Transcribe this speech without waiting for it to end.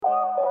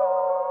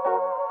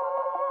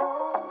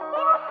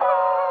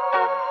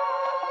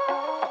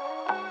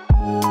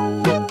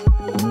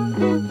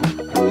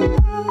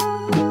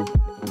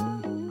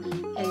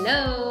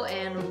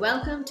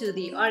to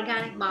the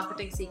Organic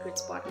Marketing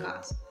Secrets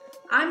podcast.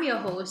 I'm your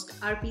host,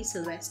 RP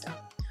Sylvester.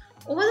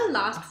 Over the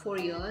last 4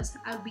 years,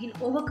 I've been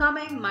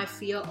overcoming my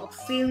fear of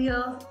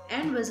failure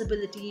and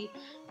visibility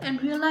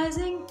and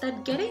realizing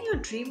that getting your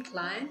dream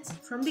clients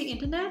from the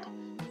internet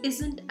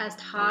isn't as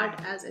hard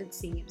as it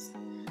seems.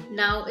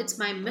 Now it's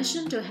my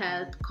mission to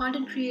help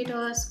content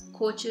creators,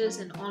 coaches,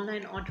 and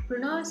online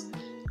entrepreneurs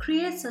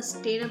create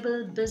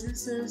sustainable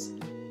businesses,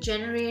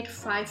 generate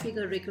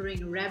 5-figure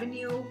recurring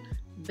revenue,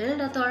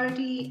 build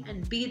authority,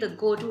 and be the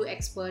go-to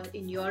expert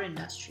in your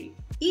industry.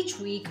 Each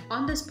week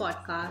on this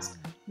podcast,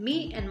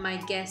 me and my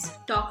guests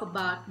talk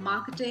about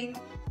marketing,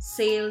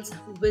 sales,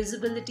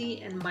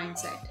 visibility, and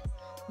mindset.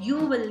 You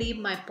will leave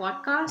my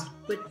podcast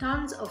with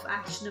tons of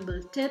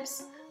actionable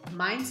tips,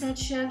 mindset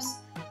shifts,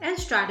 and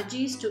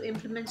strategies to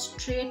implement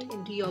straight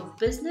into your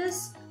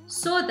business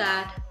so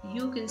that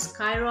you can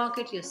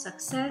skyrocket your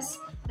success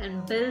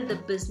and build the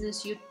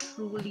business you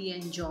truly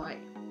enjoy.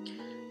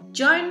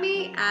 Join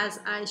me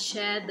as I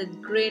share the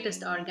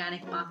greatest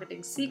organic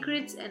marketing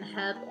secrets and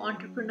help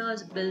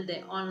entrepreneurs build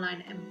their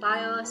online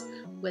empires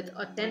with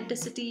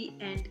authenticity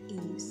and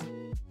ease.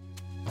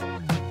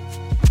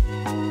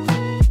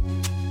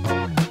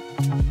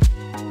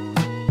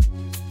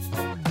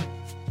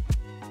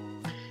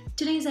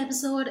 Today's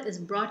episode is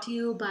brought to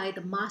you by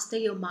the Master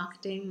Your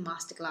Marketing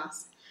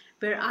Masterclass,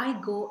 where I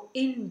go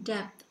in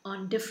depth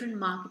on different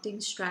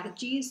marketing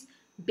strategies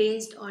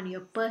based on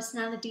your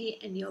personality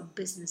and your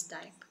business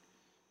type.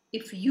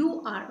 If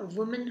you are a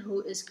woman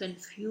who is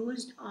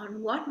confused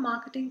on what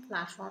marketing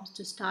platforms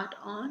to start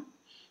on,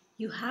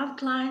 you have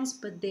clients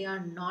but they are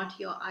not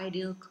your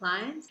ideal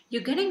clients,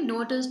 you're getting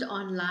noticed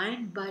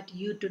online but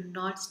you do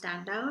not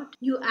stand out,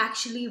 you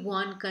actually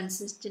want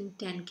consistent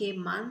 10K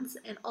months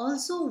and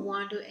also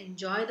want to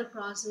enjoy the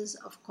process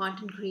of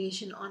content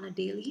creation on a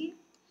daily,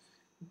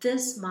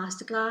 this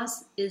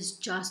masterclass is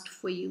just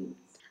for you.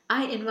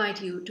 I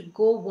invite you to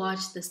go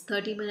watch this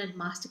 30-minute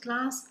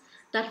masterclass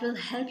that will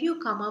help you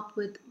come up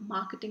with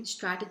marketing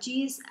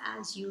strategies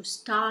as you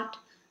start,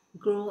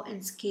 grow,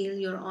 and scale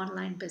your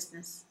online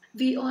business.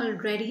 We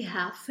already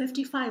have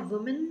 55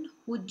 women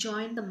who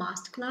joined the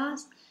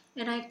masterclass,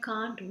 and I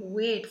can't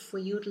wait for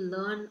you to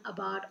learn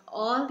about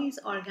all these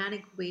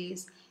organic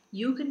ways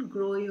you can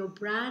grow your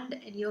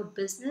brand and your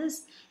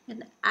business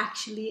and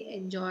actually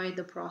enjoy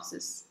the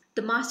process.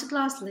 The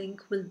masterclass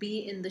link will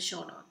be in the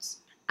show notes.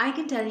 I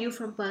can tell you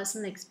from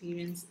personal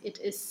experience, it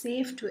is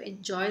safe to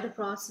enjoy the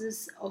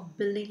process of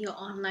building your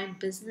online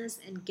business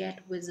and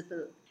get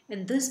visible.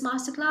 And this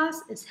masterclass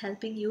is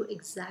helping you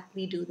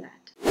exactly do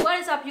that. What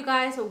is up, you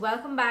guys?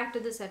 Welcome back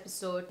to this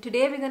episode.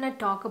 Today we're going to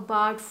talk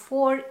about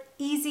 4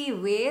 easy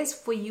ways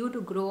for you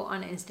to grow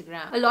on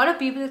Instagram. A lot of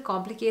people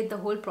complicate the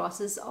whole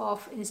process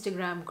of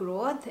Instagram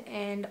growth,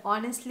 and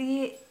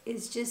honestly,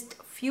 it's just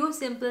few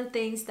simple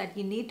things that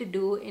you need to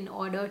do in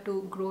order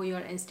to grow your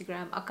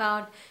Instagram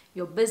account,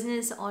 your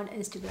business on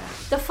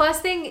Instagram. The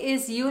first thing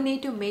is you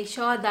need to make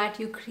sure that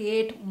you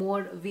create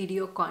more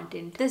video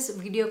content. This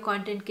video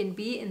content can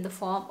be in the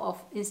form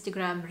of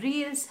Instagram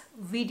Reels,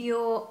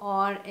 video,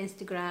 or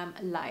Instagram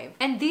Live.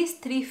 And these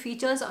 3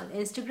 features on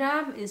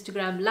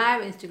Instagram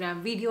Live,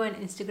 Instagram Video, and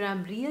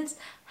Instagram Reels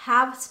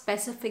have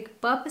specific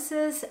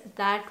purposes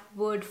that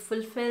would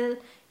fulfill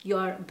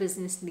your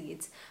business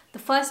needs. The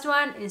first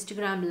one,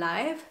 Instagram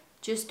Live,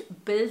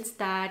 just builds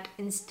that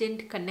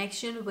instant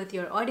connection with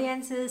your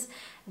audiences.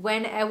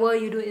 Whenever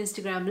you do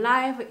Instagram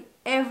Live,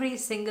 every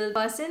single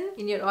person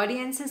in your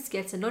audiences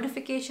gets a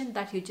notification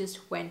that you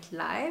just went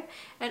live,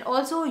 and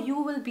also you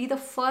will be the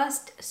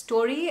first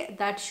story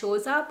that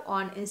shows up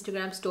on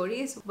Instagram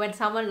stories when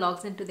someone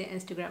logs into their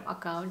Instagram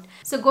account.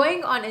 So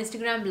going on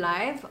Instagram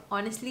Live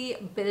honestly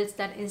builds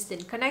that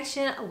instant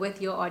connection with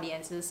your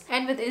audiences.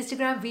 And with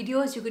Instagram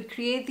videos, you could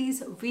create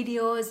these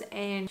videos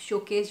and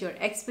showcase your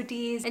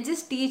expertise and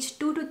just teach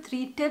 2 to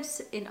 3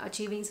 tips in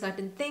achieving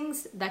certain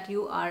things that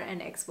you are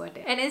an expert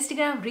in. And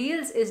Instagram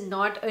Reels is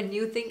not a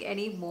new thing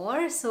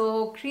anymore,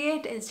 so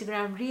create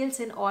Instagram Reels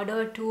in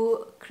order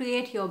to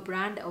create your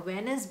brand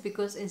awareness,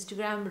 because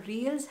Instagram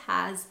Reels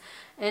has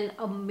an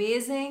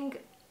amazing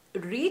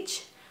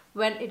reach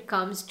when it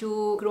comes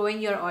to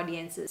growing your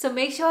audiences. So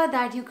make sure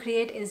that you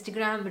create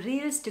Instagram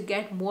Reels to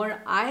get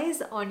more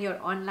eyes on your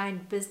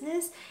online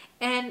business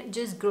and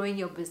just growing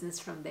your business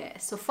from there.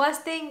 So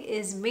first thing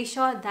is make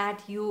sure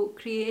that you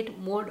create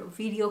more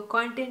video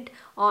content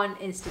on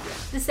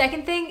Instagram. The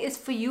second thing is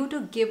for you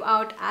to give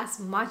out as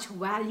much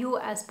value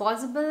as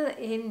possible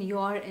in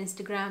your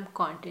Instagram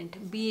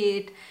content, be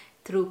it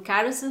through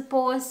carousel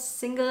posts,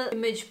 single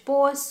image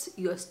posts,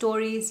 your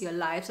stories, your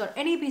lives, or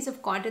any piece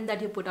of content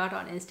that you put out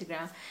on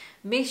Instagram.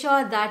 Make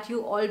sure that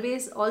you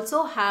always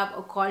also have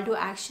a call to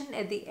action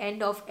at the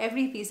end of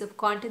every piece of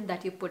content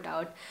that you put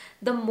out.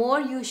 The more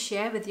you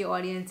share with your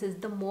audiences,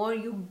 the more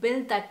you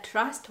build that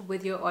trust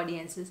with your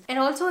audiences. And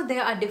also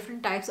there are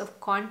different types of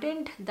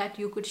content that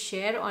you could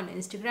share on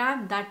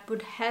Instagram that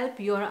would help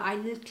your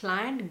ideal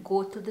client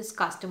go through this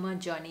customer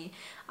journey.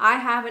 I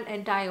have an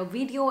entire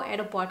video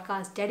and a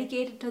podcast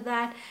dedicated to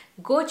that.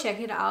 Go check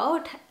it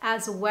out,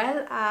 as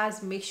well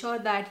as make sure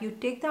that you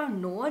take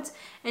down notes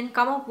and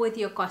come up with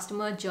your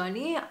customer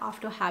journey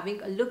after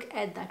having a look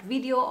at that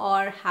video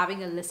or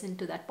having a listen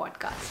to that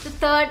podcast. The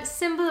third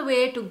simple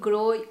way to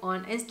grow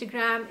on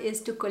Instagram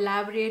is to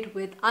collaborate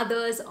with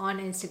others on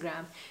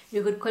Instagram.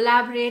 You could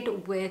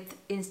collaborate with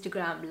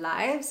Instagram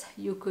lives,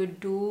 you could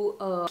do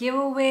a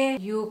giveaway,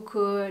 you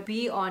could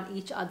be on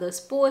each other's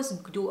posts,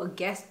 do a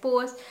guest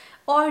post,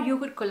 or you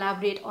could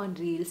collaborate on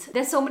reels.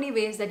 There's so many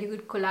ways that you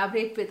could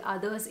collaborate with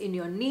others in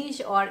your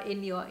niche or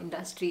in your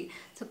industry.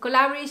 So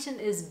collaboration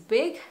is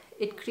big.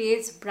 It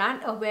creates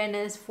brand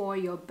awareness for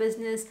your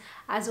business,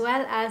 as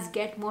well as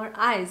get more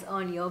eyes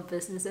on your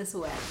business as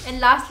well. And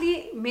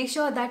lastly, make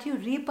sure that you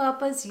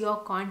repurpose your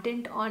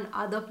content on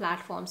other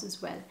platforms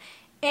as well.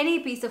 Any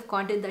piece of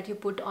content that you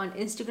put on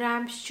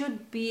Instagram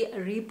should be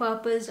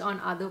repurposed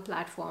on other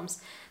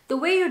platforms. The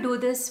way you do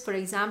this, for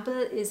example,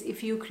 is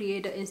if you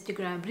create an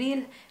Instagram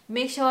reel,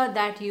 make sure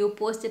that you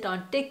post it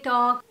on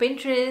TikTok,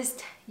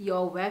 Pinterest,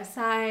 your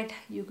website,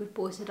 you could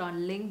post it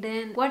on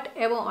LinkedIn,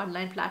 whatever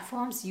online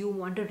platforms you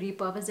want to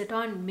repurpose it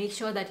on, make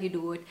sure that you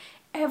do it.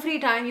 Every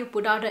time you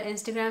put out an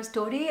Instagram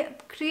story,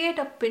 create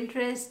a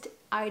Pinterest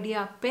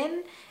idea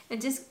pin and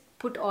just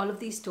put all of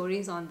these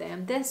stories on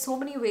them. There's so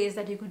many ways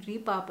that you could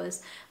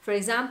repurpose. For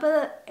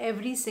example,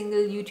 every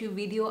single YouTube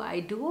video I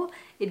do,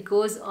 it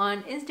goes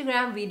on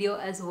Instagram video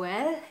as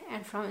well,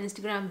 and from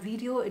Instagram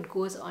video it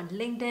goes on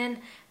LinkedIn,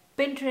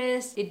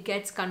 Pinterest, it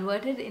gets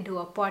converted into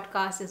a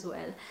podcast as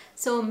well.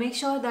 So make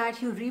sure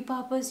that you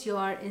repurpose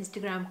your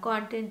Instagram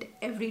content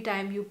every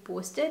time you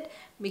post it.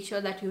 Make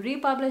sure that you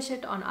republish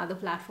it on other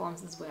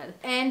platforms as well.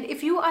 And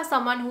if you are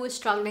someone who is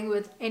struggling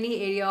with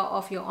any area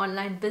of your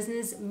online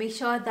business, make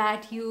sure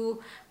that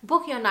you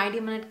book your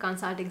 90-minute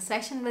consulting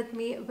session with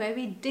me, where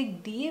we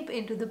dig deep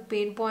into the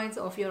pain points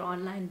of your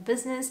online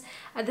business.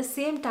 At the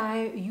same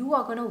time, you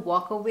are going to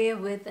walk away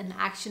with an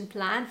action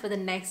plan for the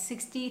next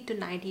 60 to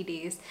 90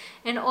 days.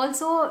 And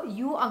also,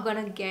 you are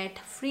going to get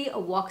free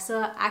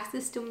Voxer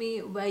access to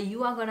me, where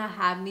you are going to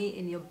have me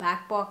in your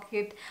back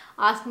pocket,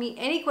 ask me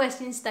any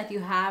questions that you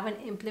have in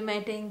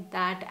implementing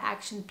that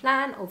action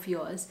plan of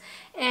yours.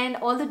 And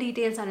all the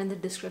details are in the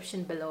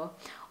description below.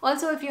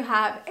 Also, if you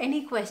have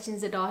any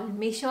questions at all,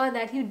 make sure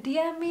that you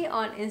DM me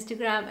on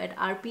Instagram at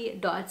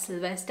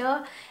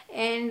rp.sylvester.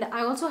 And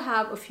I also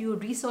have a few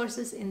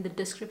resources in the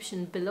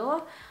description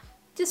below.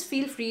 Just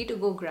feel free to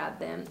go grab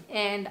them.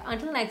 And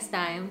until next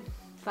time,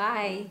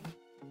 bye.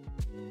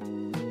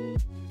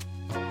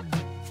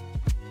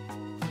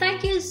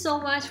 Thank you so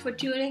much for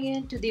tuning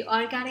in to the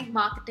Organic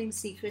Marketing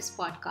Secrets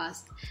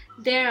podcast.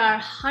 There are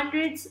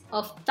hundreds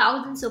of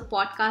thousands of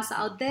podcasts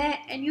out there,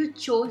 and you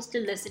chose to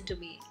listen to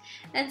me.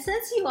 And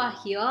since you are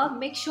here,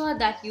 make sure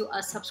that you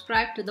are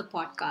subscribed to the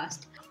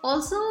podcast.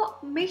 Also,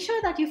 make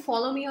sure that you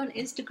follow me on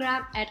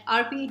Instagram at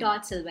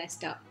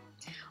rp.sylvester.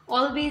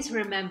 Always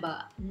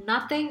remember,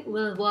 nothing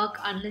will work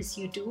unless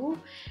you do,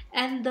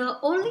 and the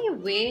only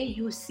way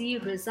you see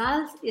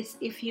results is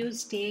if you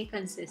stay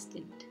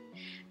consistent.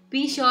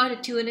 Be sure to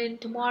tune in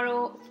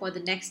tomorrow for the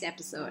next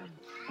episode.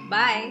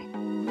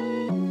 Bye!